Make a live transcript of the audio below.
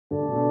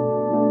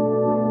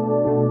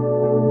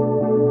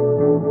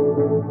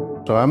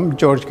I'm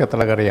Georgios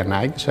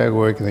Katalagarianakis. I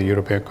work in the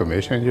European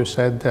Commission, you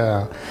said,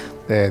 the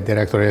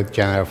Directorate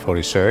General for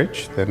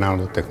Research, the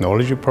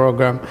Nanotechnology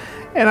Program,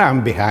 and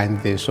I'm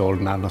behind this whole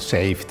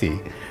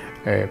nano-safety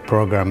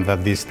program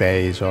that this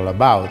day is all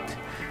about.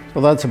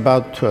 So that's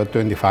about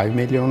 25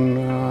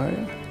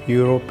 million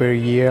euro per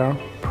year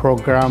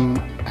program,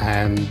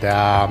 and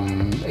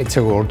it's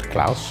a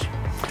world-class.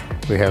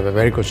 We have a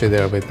very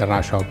considerable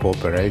international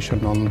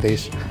cooperation on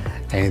this,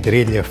 and it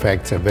really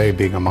affects a very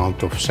big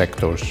amount of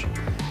sectors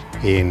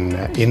in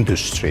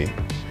industry.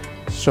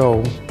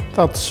 So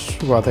that's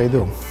what I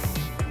do.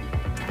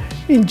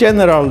 In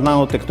general,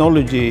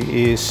 nanotechnology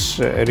is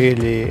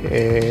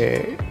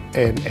really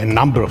a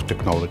number of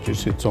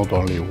technologies, it's not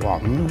only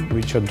one,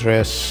 which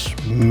address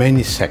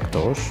many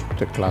sectors,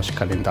 the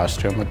classical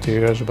industrial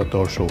materials, but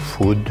also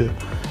food,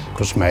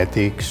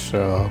 cosmetics,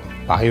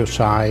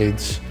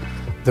 biocides,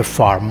 the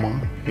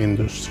pharma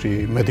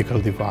industry, medical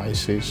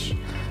devices.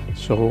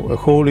 So a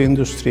whole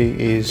industry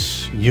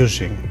is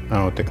using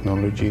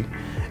nanotechnology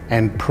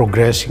and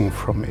progressing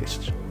from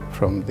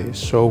this.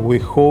 So we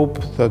hope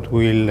that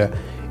we'll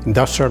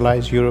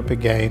industrialize Europe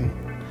again,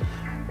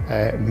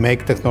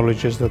 make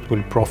technologies that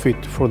will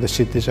profit for the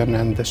citizen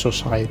and the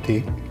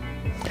society,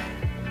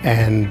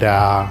 and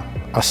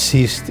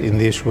assist in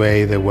this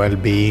way the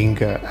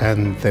well-being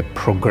and the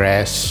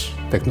progress,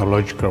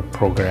 technological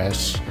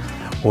progress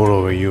all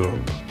over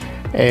Europe.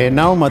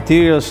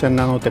 Nanomaterials and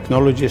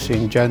nanotechnologies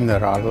in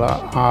general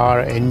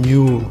are a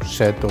new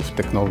set of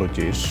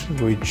technologies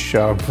which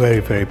are very,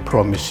 very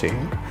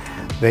promising.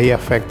 They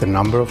affect a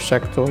number of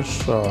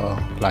sectors,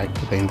 like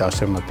the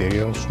industrial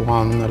materials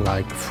one,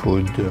 like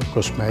food,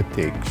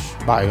 cosmetics,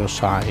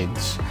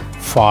 biocides,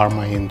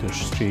 pharma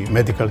industry,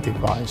 medical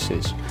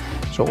devices.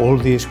 So all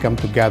these come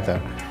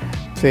together.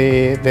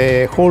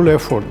 The whole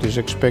effort is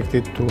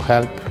expected to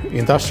help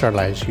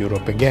industrialize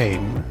Europe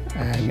again,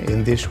 and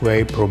in this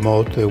way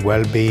promote the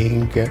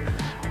well-being,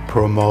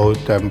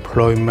 promote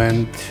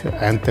employment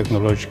and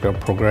technological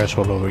progress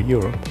all over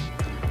Europe.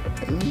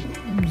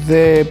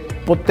 The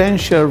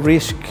potential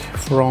risk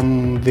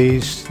from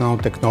these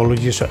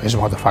nanotechnologies, as a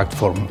matter of fact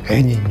from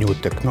any new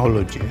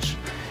technologies,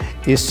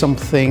 is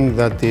something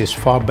that is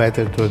far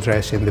better to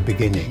address in the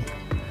beginning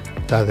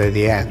than at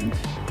the end.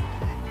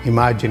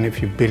 Imagine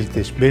if you built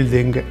this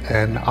building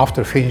and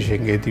after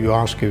finishing it you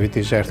ask if it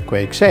is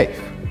earthquake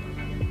safe.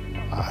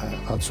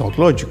 That's not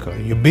logical.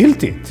 You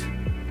built it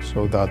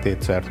so that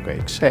it's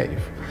earthquake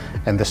safe.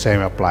 And the same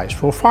applies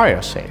for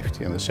fire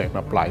safety, and the same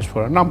applies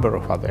for a number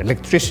of other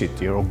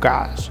electricity or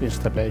gas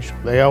installation.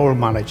 They are all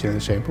managed in the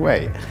same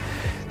way.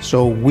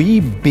 So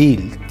we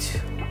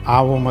built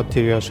our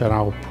materials and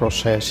our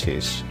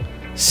processes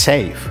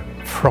safe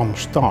from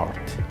start.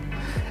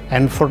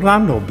 And for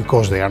nano,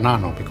 because they are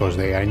nano, because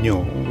they are new,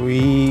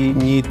 we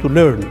need to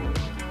learn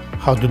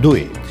how to do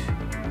it.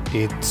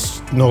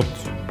 It's not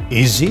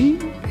easy,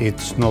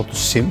 it's not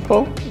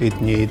simple, it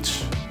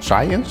needs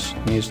science,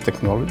 it needs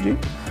technology.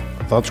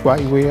 That's why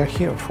we are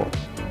here for.